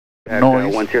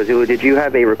Noise. 10 Zulu, did you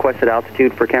have a requested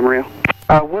altitude for Camarillo?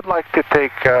 I would like to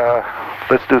take,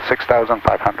 let's do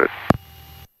 6,500.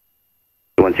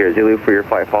 10 Zulu, for your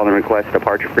flight following request,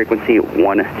 departure frequency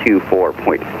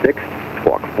 124.6,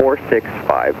 squawk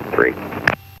 4653.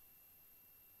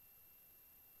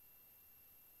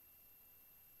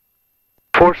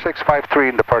 Four 4653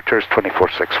 and departure is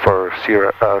 24.6 for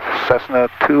Sierra, Cessna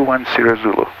 210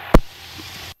 Zulu.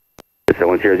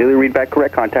 So 10 Zulu, read back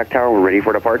correct, contact tower, we're ready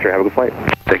for departure, have a good flight.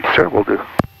 Thank you, sir, will do.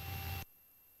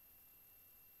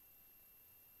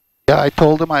 Yeah, I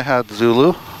told him I had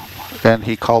Zulu, and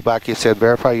he called back, he said,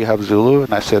 verify you have Zulu,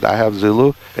 and I said, I have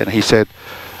Zulu, and he said,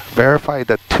 verify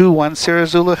that 210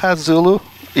 Zulu has Zulu.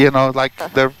 You know, like,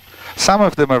 some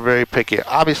of them are very picky.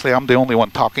 Obviously, I'm the only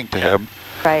one talking to him.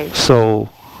 Right. So...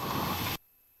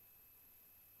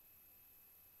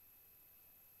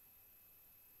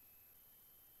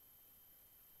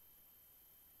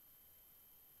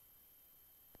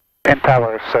 And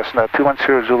tower, Cessna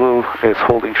 210 Zulu is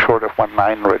holding short of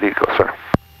 19, ready to go, sir.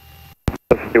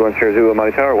 210 Zulu,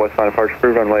 Monte Tower, west line departure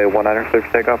approved, runway 19, clear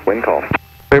for takeoff, wind call.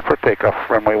 Clear for takeoff,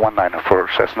 runway 19 for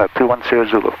Cessna 210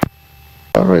 Zulu.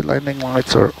 Alright, landing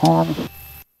lights are on.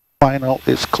 Final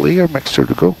is clear, mixture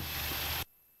to go.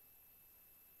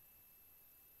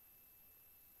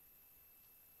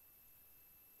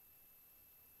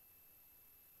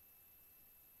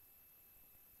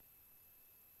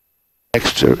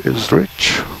 Mixture is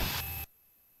rich.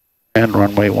 And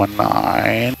runway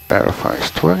 19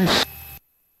 verifies twice.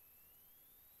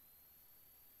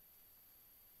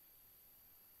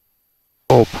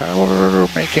 Full power,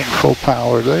 making full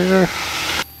power there.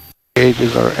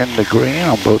 Gauges are in the green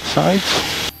on both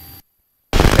sides.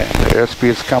 And the airspeed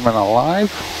is coming alive.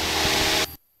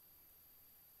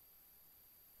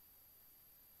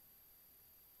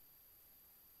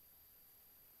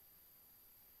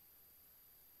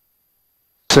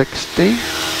 $60.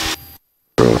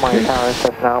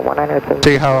 Rotate.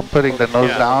 See how I'm putting the nose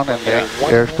down and the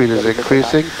airspeed is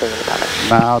increasing?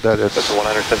 Now that it's...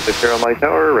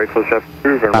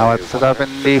 Now it's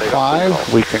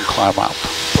 75, we can climb out.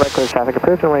 Right clear traffic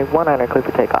approved, runway 19 clear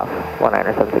for takeoff,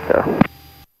 19760.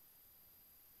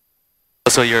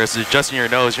 So you're adjusting your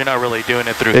nose, you're not really doing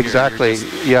it through Exactly,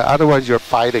 yeah, otherwise you're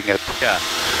fighting it. Yeah.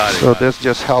 So this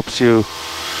just helps you,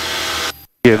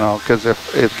 you know, because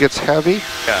if it gets heavy,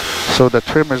 so the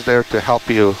trim is there to help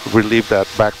you relieve that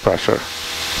back pressure.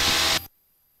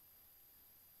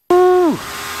 Woo.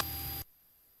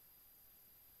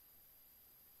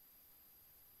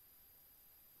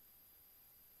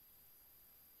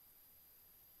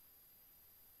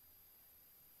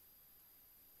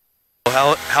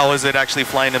 How is it actually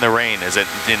flying in the rain? Is it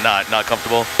not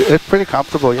comfortable? It's pretty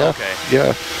comfortable, yeah. Okay.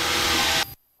 Yeah.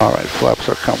 All right, flaps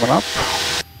are coming up.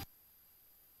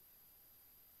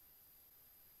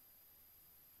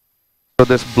 So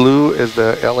this blue is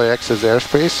the LAX's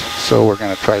airspace, so we're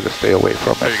going to try to stay away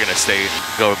from it. You're going to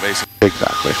go basically.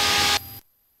 Exactly.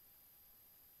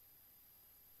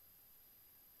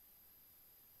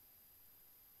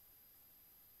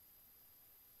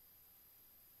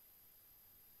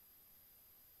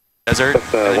 Desert.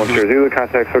 10 Zulu,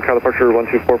 contact SoCal departure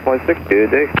 124.6,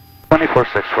 good day.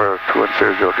 24.6 for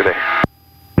 210 Zulu, good day.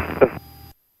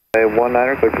 19,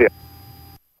 clear for the...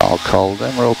 I'll call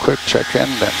them real quick, check in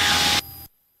then.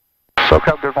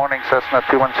 SoCal, good morning. Cessna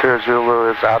 210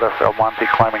 Zulu is out of El Monte,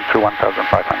 climbing through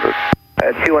 1,500.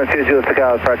 210 Zulu,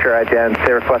 SoCal departure, ident,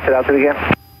 say requested altitude again?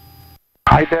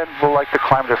 Ident would like to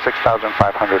climb to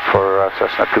 6,500 for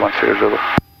Cessna 210 Zulu.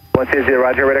 120,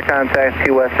 roger, radar contact,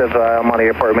 T west of El Monte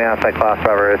Airport, remain outside class 5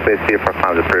 airspace, Cedar for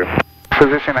climbs approved.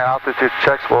 Position and altitude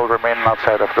checks will remain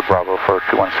outside of the Bravo for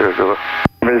 210 Zulu.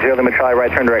 0 limit Charlie, right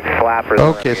turn direct flap.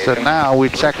 Okay, so now we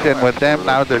checked in with them,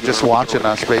 now they're just watching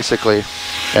us basically,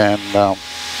 and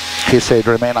he said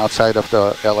remain outside of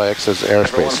the LAX's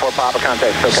airspace.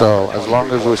 So as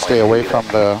long as we stay away from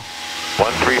the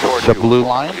blue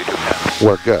line,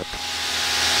 we're good.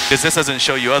 Because this doesn't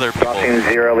show you other people.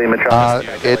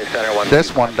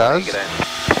 This one does.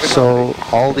 So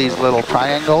all these little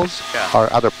triangles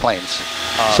are other planes.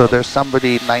 So there's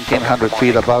somebody 1,900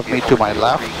 feet above me to my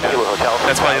left.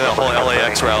 That's probably the whole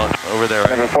LAX route over there,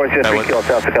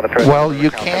 right? Well,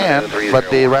 you can, but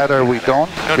they rather we don't.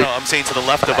 No, I'm saying to the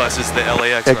left of us is the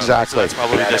LAX route. Exactly. So that's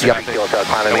probably the traffic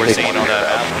that we're seeing on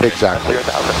that map. Exactly.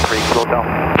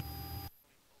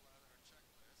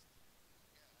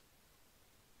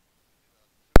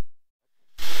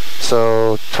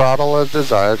 So throttle as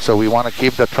desired, so we want to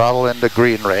keep the throttle in the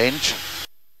green range.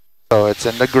 So it's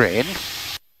in the green.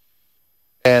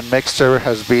 And mixture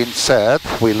has been set.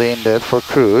 We leaned it for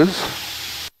cruise.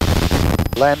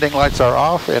 landing lights are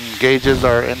off and gauges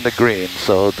are in the green.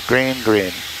 So green,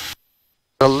 green.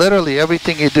 So literally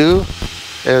everything you do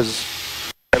is,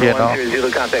 you know. Zulu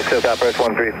contact SoCal approach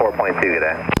 134.2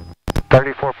 today.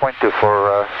 34.2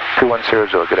 for 210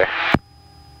 Zulu, good day.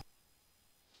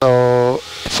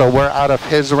 So we're out of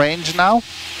his range now.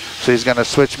 So he's going to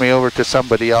switch me over to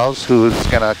somebody else who's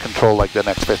going to control like the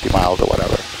next 50 miles or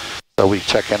whatever. So we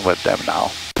check in with them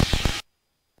now.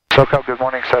 SoCal, good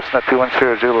morning. Cessna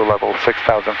 210 Zulu, level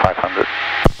 6,500.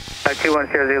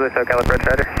 210 Zulu, SoCal approach,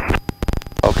 roger.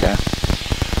 Okay.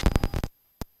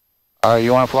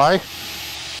 You want to fly?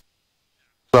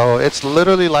 So it's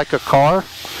literally like a car.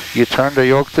 You turn the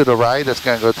yoke to the right, it's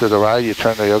going to go to the right. You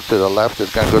turn the yoke to the left,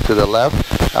 it's going to go to the left.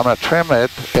 I'm going to trim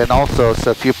it, and also,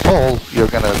 so if you pull, you're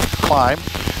going to climb.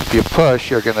 If you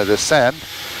push, you're going to descend.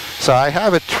 So I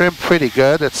have it trimmed pretty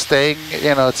good. It's staying,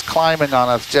 you know, it's climbing on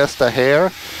us just a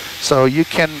hair. So you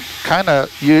can kind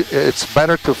of, it's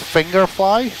better to finger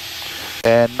fly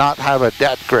and not have a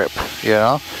dead grip, you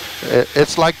know.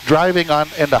 It's like driving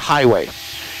in the highway.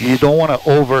 You don't want to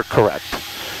overcorrect.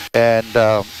 And,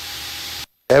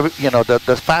 you know,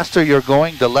 the faster you're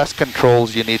going, the less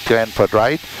controls you need to input,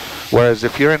 right? Whereas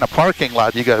if you're in a parking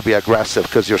lot, you got to be aggressive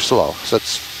because you're slow. So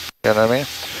it's, you know what I mean?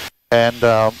 And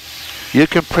you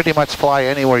can pretty much fly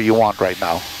anywhere you want right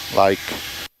now. Like,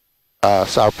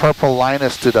 so our purple line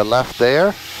is to the left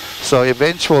there. So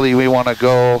eventually we want to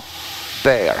go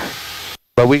there.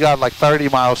 But we got like 30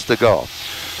 miles to go.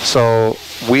 So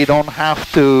we don't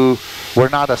have to, we're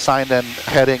not assigned in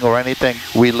heading or anything.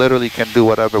 We literally can do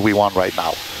whatever we want right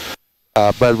now.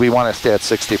 But we want to stay at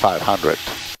 6,500.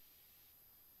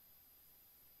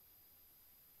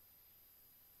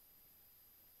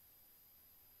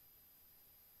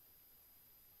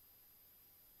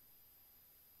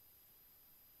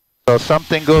 So if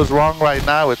something goes wrong right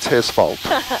now, it's his fault,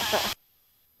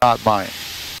 not mine.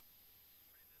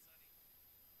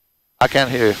 I can't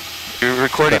hear you. You're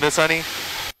recording this, honey?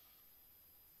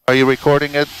 Are you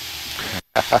recording it?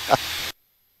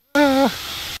 Yeah,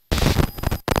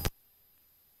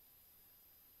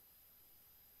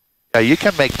 you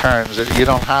can make turns. You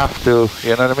don't have to,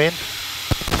 you know what I mean?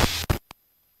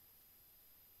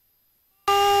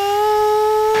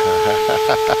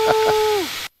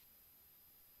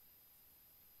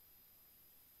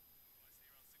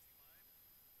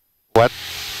 What?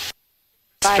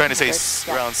 Trying to say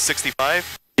around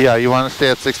 65? Yeah, you want to stay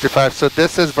at 65. So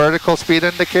this is vertical speed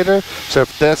indicator. So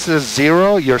if this is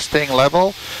 0, you're staying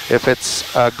level. If it's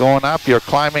going up, you're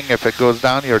climbing. If it goes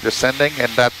down, you're descending. And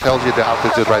that tells you the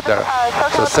altitude right there.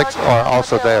 So 6, or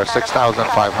also there, 6,500.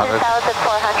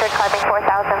 6,400, climbing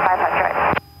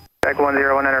 4,500. Check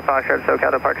 1019 Foxtrot,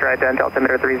 SoCal departure, ident,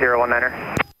 altimeter 3019er.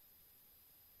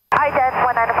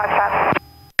 Ident, 19 Foxtrot.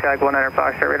 Check 19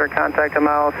 Foxtrot, radar contact a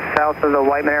mile south of the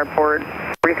Whiteman Airport.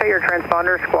 Reset your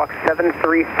transponder, squawk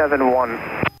 7371.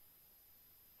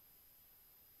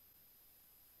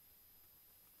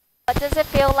 What does it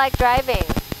feel like driving?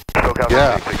 SoCal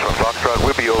Yeah. 6 from Foxtrot,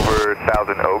 we'll be over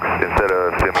Thousand Oaks instead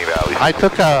of Simi Valley. I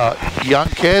took a young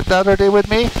kid the other day with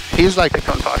me. He's like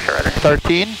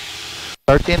 13,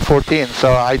 14.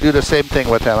 So I do the same thing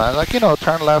with him. I'm like, you know,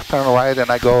 turn left, turn right, and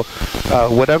I go,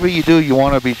 whatever you do, you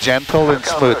want to be gentle and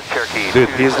smooth. Dude,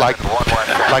 he's like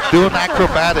doing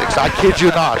acrobatics. I kid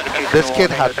you not. This kid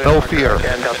had no fear.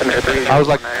 I was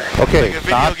like, okay,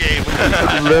 not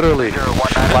literally.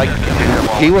 Like,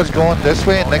 he was going this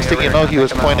way, and next thing you know, he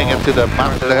was pointing into the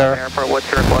map there.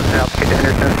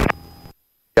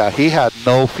 Yeah, he had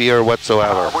no fear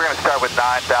whatsoever. We're going to start with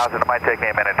 9,000. It might take me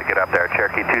a minute to get up there.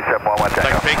 Cherokee 2711.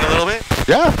 Like fake a little bit?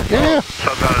 Yeah.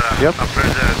 Yep.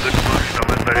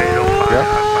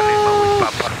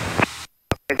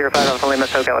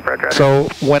 So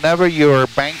whenever you're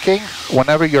banking,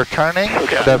 whenever you're turning,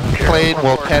 the plane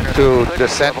will tend to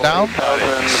descend down.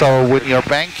 So when you're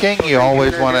banking, you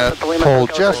always want to pull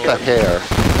just a hair.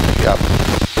 Yep.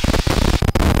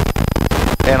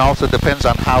 And also depends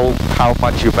on how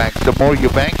much you bank. The more you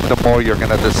bank, the more you're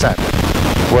going to descend.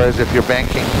 Whereas if you're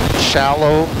banking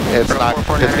shallow, it's going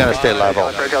to stay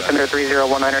level.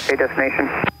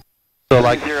 So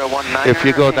like, if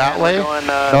you go that way,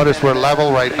 notice we're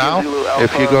level right now.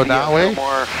 If you go that way,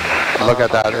 look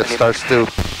at that, it starts to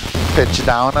pitch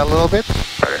down a little bit. Yep.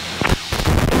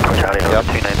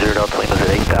 290 Delta Lima's at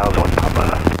 8,000 with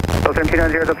Papa. Delta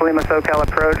 290 Delta Lima SoCal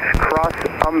approach, cross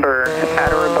Umber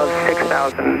at or above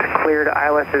 6,000, cleared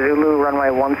ILS Zulu, runway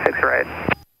 16 right.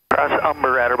 Cross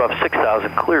Umber at or above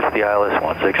 6,000, clear for the ILS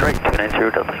 16 right,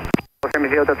 290 Delta Lima.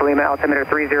 Delta Delta Lima, altimeter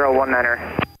 3019er.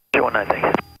 219, thank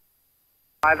you.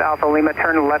 5 Alpha Lima,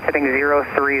 turn left heading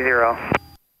 030.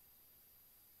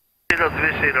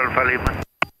 030 Alpha Lima.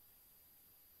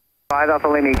 5 Alpha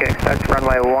Lima, you can expect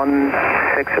runway 16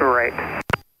 right.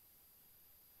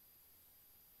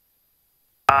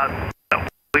 No.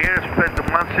 We expect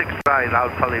 16 right,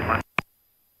 Alpha Lima.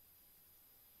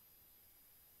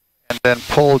 And then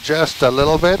pull just a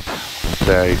little bit.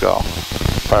 There you go.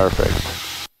 Perfect.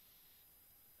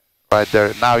 Right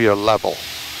there, now you're level.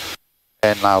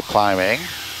 And now climbing.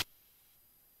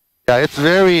 Yeah, it's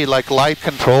very like light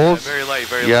controls. Yeah, very light,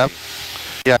 very yep. light.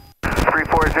 Yeah.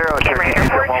 340, Camarillo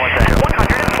Airport,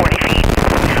 140 feet.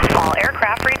 All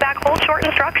aircraft read back hold short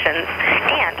instructions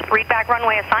and read back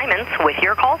runway assignments with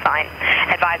your call sign.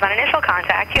 Advise on initial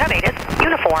contact, you have ATIS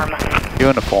uniform.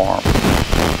 Uniform.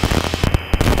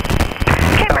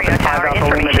 Camarillo Tower,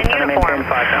 information uniform,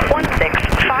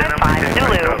 1655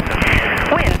 Zulu.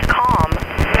 Wind calm,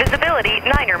 visibility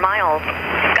 9 miles.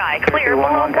 Sky clear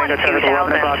below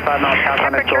 12,000.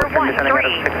 Temperature 13,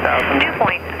 dew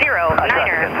point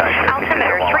 09er,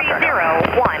 altimeter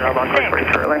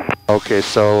 3016. Okay,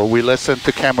 so we listened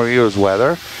to Camarillo's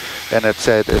weather, and it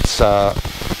said it's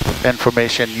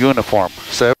information uniform.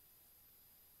 So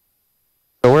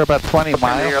we're about 20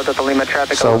 miles,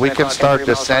 so we can start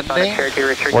descending.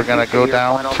 We're going to go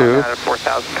down to...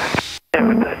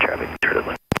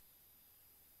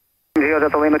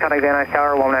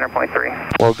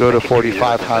 We'll go to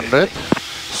 4,500.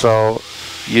 So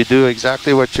you do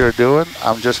exactly what you're doing.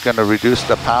 I'm just going to reduce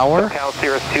the power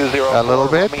a little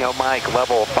bit,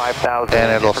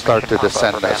 and it'll start to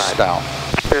descend us down.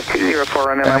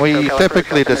 And we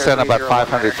typically descend about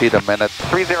 500 feet a minute.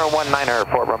 3019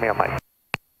 Fort Romeo Mike.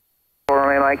 Fort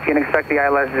Romeo Mike, you can expect the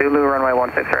ILS Zulu runway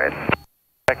 16 right.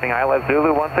 Expecting ILS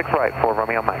Zulu 16 right, Fort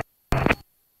Romeo Mike.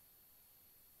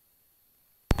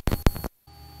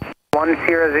 10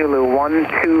 Zulu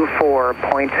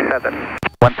 124.7.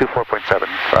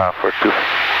 124.7 for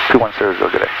 210 Zulu,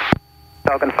 good day.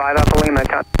 Falcon 5 Alpha Lima.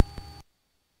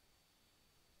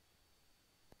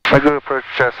 Magoo approach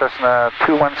Cessna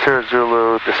 210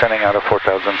 Zulu, descending out of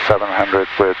 4,700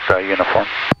 with uniform.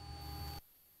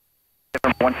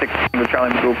 116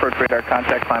 Charlie Magoo approach radar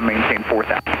contact, climb maintain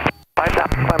 4,000.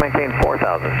 5,000, climb maintain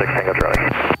 4,000, 6 Tango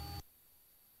Charlie.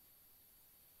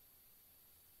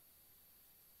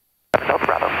 South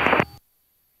Bravo.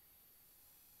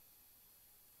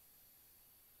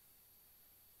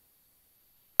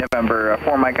 November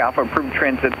 4 Mike Alpha, approved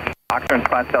transit, Oxford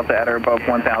class Delta at or above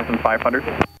 1,500.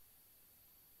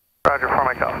 Roger, 4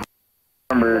 Mike Alpha.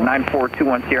 November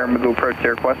 9421 Sierra Magoo approach to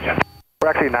request. We're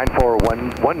actually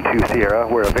 9412 Sierra.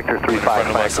 We're a Victor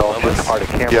 35 Mike Golf, just part of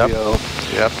Camarillo.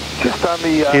 Yep. Just on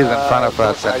the... He's in front of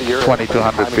us at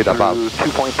 2,200 feet above.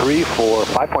 2.3 for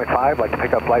 5.5. Like to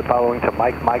pick up flight following to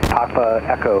Mike Papa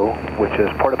Echo, which is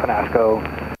Puerto Penasco,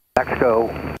 Mexico.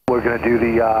 We're going to do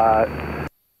the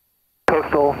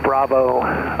coastal Bravo,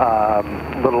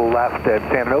 little left at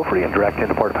San Onofre and direct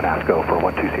into Puerto Penasco for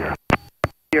 12 Sierra.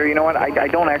 You know what, I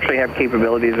don't actually have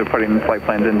capabilities of putting flight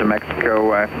plans into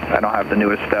Mexico. I don't have the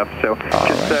newest stuff, so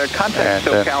just contact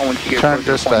SoCal once you get turn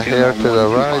just a hair to the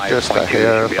right, just a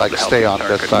hair, like stay on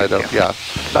this side of, yeah,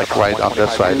 like right on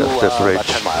this side of this ridge.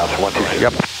 10 miles, 120.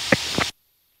 Yep.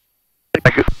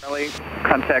 Charlie,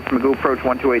 contact Magoo approach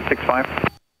 12865.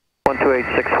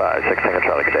 12865, 6 Tango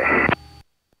Charlie, good day.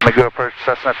 Magoo approach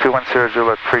Cessna 210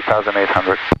 Zulu at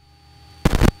 3,800.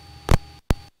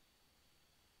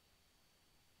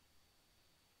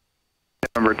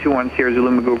 Number 21 Sierra Zulu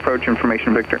Magoo approach,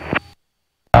 information Victor.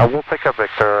 We'll pick up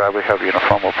Victor. We have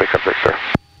uniform. We'll pick up Victor.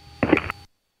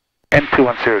 And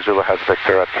 210 Zulu has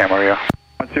Victor at Camarillo.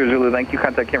 10 Zulu, thank you.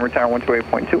 Contact Camera Tower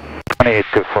 128.2.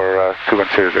 282 for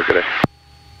 210 Zulu, good day.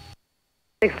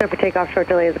 6 clear for takeoff, short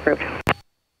delay is approved.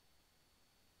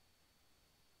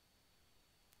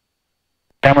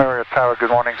 Camarillo Tower, good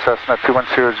morning. Cessna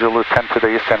 210 Zulu 10 to the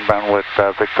east inbound with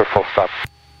Victor full stop.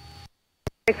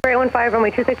 6415, runway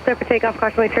 26 clear for takeoff,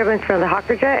 caution turbulence from the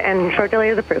Hawker jet, and short delay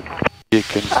is approved. You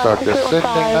can start descending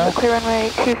now. Clear runway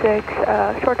 26,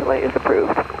 short delay is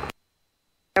approved.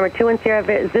 Number 21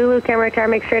 Sierra Zulu, Camarillo Tower,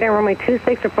 make straight on runway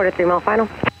 26, report a 3 mile final.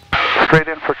 Straight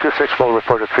in for 26, we'll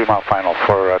report a 3 mile final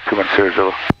for 210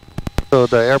 Zulu. So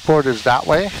the airport is that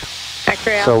way.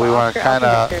 So we want to kind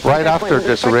of, right after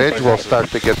this ridge, we'll start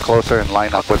to get closer and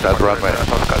line up with that runway.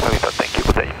 Thank you,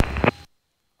 good day.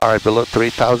 All right, below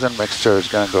 3,000, mixture is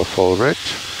going to go full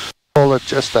ridge. Pull it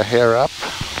just a hair up.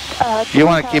 You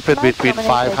want to keep it between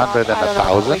 500 and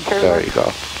 1,000. There you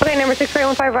go. Okay, number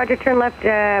 6815, roger, turn left,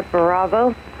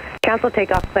 Bravo. Cancel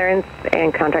takeoff clearance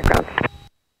and contact ground.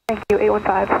 Thank you,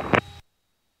 815.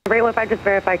 815, just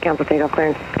verify cancel takeoff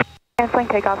clearance. Canceling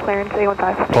takeoff clearance,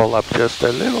 815. Pull up just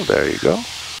a little. There you go.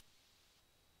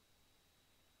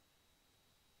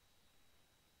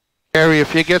 Harry,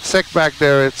 if you get sick back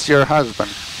there, it's your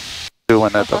husband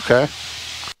doing it, okay?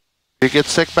 If you get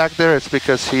sick back there, it's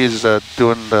because he's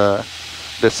doing the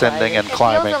descending and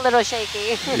climbing. It feels a little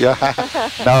shaky. Yeah.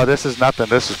 No, this is nothing.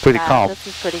 This is pretty calm. This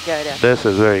is pretty good. This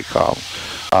is very calm.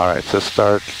 All right, so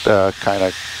start kind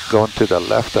of going to the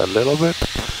left a little bit.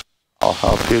 I'll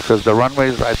help you because the runway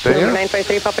is right there.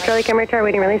 953 Papa Charlie, camera return,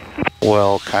 waiting release.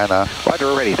 We'll kind of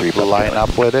line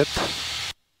up with it.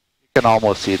 You can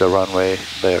almost see the runway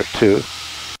there too.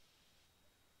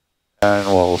 And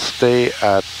we'll stay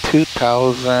at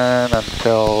 2,000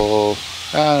 until,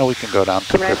 we can go down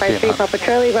to 1,500. Papa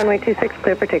Charlie, runway 26,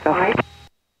 clear for takeoff.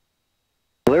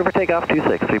 Clear for takeoff,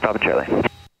 263 Papa Charlie.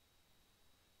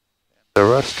 The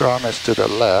restaurant is to the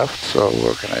left, so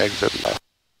we're going to exit left.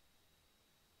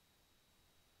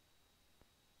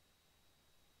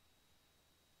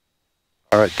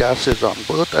 Alright, gas is on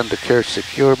board and the carriage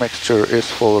secure, mixture is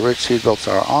full, rich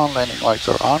seatbelts are on, landing lights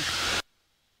are on.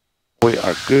 We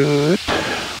are good.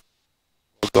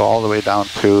 We'll go all the way down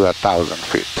to 1,000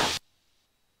 feet.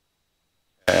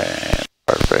 And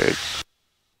perfect.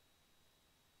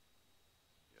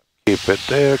 Keep it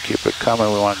there, keep it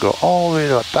coming. We want to go all the way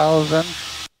to 1,000.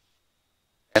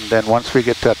 And then once we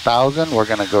get to 1,000, we're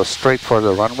going to go straight for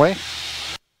the runway.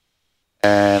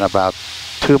 And about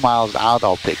 2 miles out,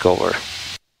 I'll take over.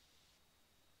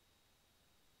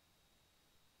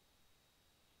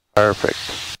 Perfect.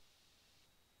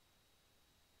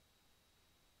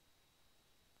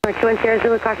 210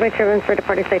 Zulu, caution my turbines for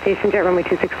departing citation jet, runway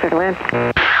 26, clear to land.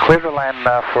 Clear to land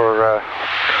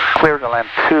clear to land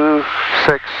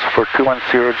 26 for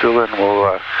 210 Zulu, and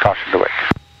we'll caution to wake.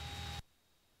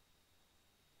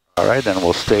 All right, then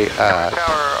we'll stay at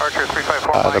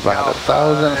about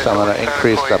 1,000, so I'm going to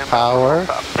increase the power.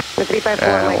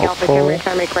 354, Mike Alpha, camera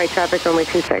return, make right traffic, runway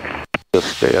 26.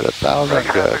 Just stay at 1,000,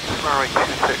 good. Runway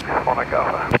 26, Mike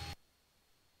Alpha.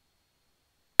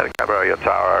 Camarillo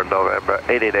Tower, November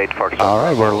 888 Foxtrot. All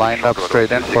right, we're lined up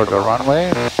straight in for the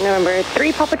runway. November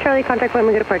 3, Papa Charlie, contact when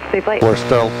we get a departure, safe flight. We're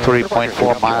still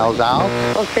 3.4 miles out.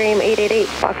 Gulfstream 888,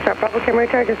 Foxtrot, Bravo, camera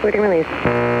return, just waiting release.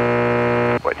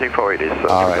 Waiting for it is.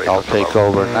 All right, I'll take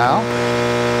over now.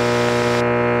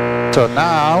 So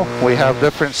now we have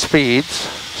different speeds.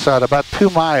 So at about 2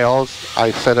 miles,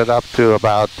 I set it up to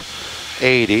about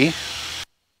 80.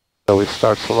 So we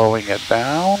start slowing it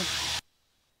down.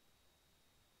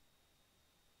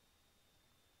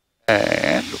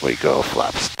 And we go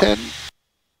flaps 10.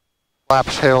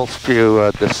 Flaps helps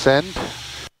you descend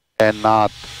and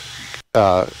not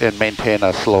and maintain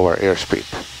a slower airspeed.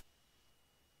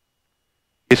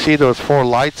 You see those 4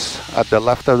 lights at the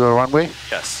left of the runway?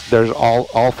 Yes. There's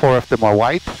all 4 of them are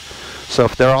white. So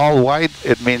if they're all white,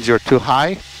 it means you're too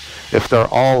high. If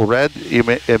they're all red,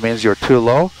 it means you're too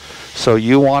low. So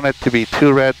you want it to be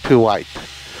too red, too white.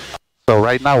 So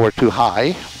right now we're too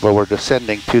high, but we're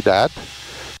descending to that.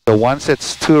 So once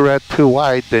it's too red, too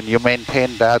white, then you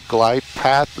maintain that glide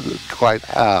path, glide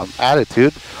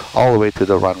attitude all the way to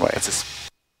the runway. So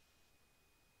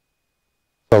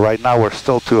right now we're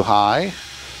still too high.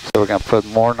 So we're going to put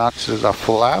more notches of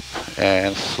flap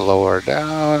and slow her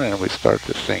down, and we start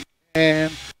to sink in.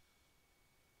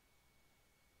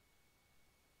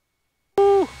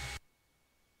 Woo.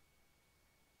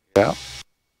 Yeah.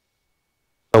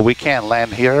 So we can't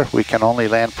land here. We can only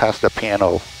land past the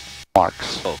piano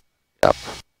marks. Oh. Yep.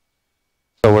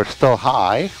 So we're still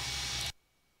high.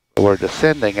 We're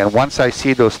descending, and once I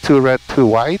see those 2 red, 2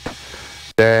 white,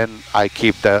 then I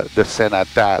keep the descent at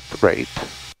that rate.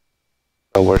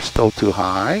 So we're still too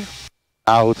high.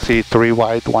 Now see 3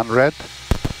 white, 1 red.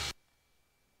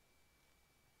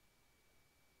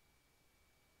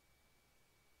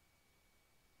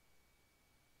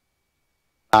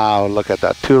 Now look at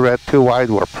that, 2 red, 2 white,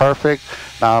 we're perfect.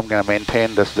 Now I'm going to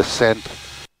maintain this descent.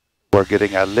 We're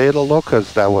getting a little low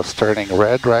because that was turning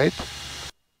red, right?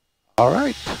 All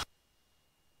right.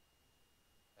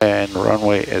 And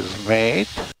runway is made.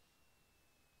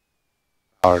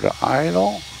 Power to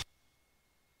idle.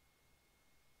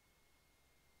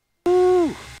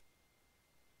 Woo.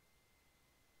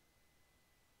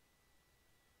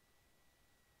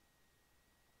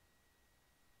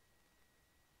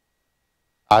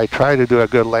 I try to do a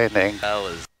good landing. That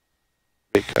was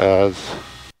because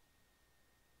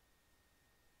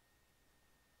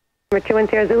Number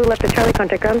 210 Zulu, left to Charlie,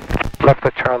 contact ground. Left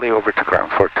to Charlie, over to ground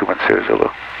for 210 Zulu.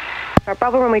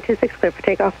 Bravo, runway 26, clear for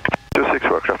takeoff. 26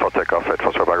 workshop for takeoff at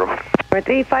Foxtrot Bravo. Number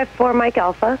 354, Mike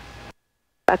Alpha.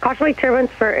 Caution light turbines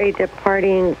for a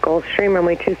departing Gulfstream,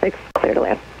 runway 26, clear to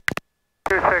land.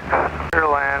 26, clear to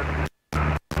land.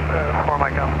 4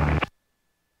 Mike Alpha.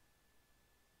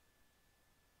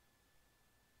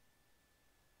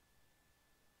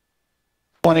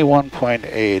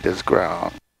 21.8 is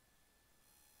ground.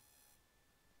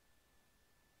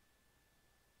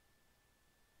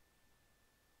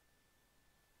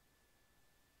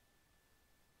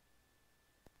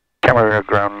 Camarillo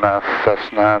ground,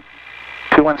 Cessna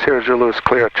 210 Zulu is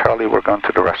clear. Charlie, we're going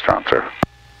to the restaurant, sir.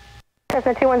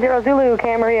 Cessna 210 Zulu,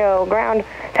 Camarillo, ground,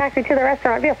 taxi to the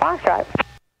restaurant via Foxtrot.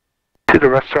 To the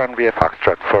restaurant via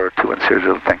Foxtrot for 210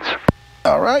 Zulu, thanks.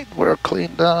 Alright, we're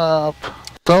cleaned up.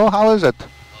 So, how is it?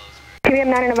 PBM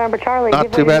 9 November Charlie,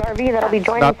 not too bad. RV that'll be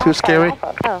joining not too scary?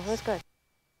 Alpha. Oh, that's good.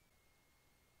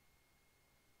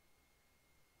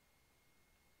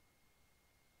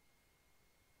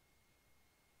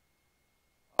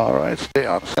 Alright, stay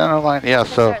on center line. Yeah,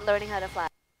 so start learning how to fly.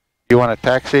 You want a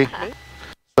taxi?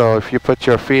 So if you put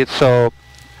your feet, so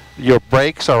your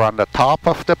brakes are on the top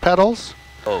of the pedals.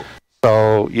 Oh.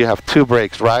 So you have two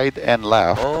brakes, right and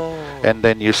left. Oh. And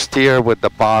then you steer with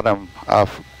the bottom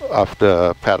of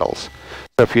the pedals.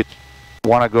 So if you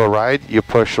want to go right, you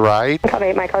push right.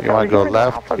 You want to go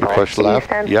left, you push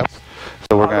left. Yep.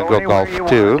 So we're going to go Golf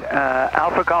 2.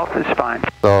 Alpha Golf is fine.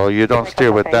 So you don't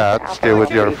steer with that, steer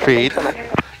with your feet.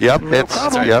 Yep,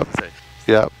 it's,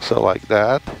 yep, so like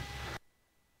that.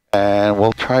 And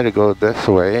we'll try to go this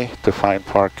way to find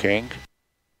parking.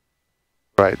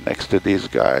 Right next to these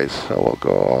guys. So we'll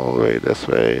go all the way this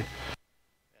way.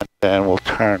 And then we'll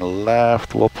turn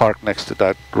left. We'll park next to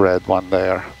that red one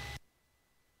there.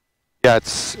 Yeah,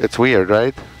 it's weird,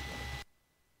 right?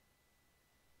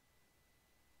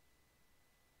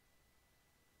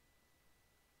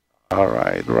 All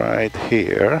right, right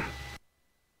here.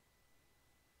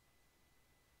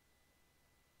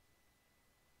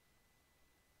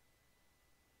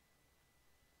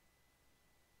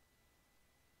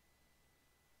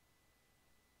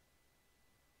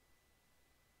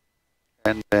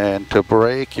 And then to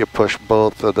brake, you push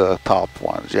both of the top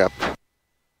ones, yep.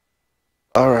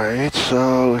 Alright,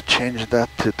 so change that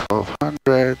to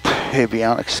 1200.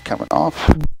 Avionics coming off.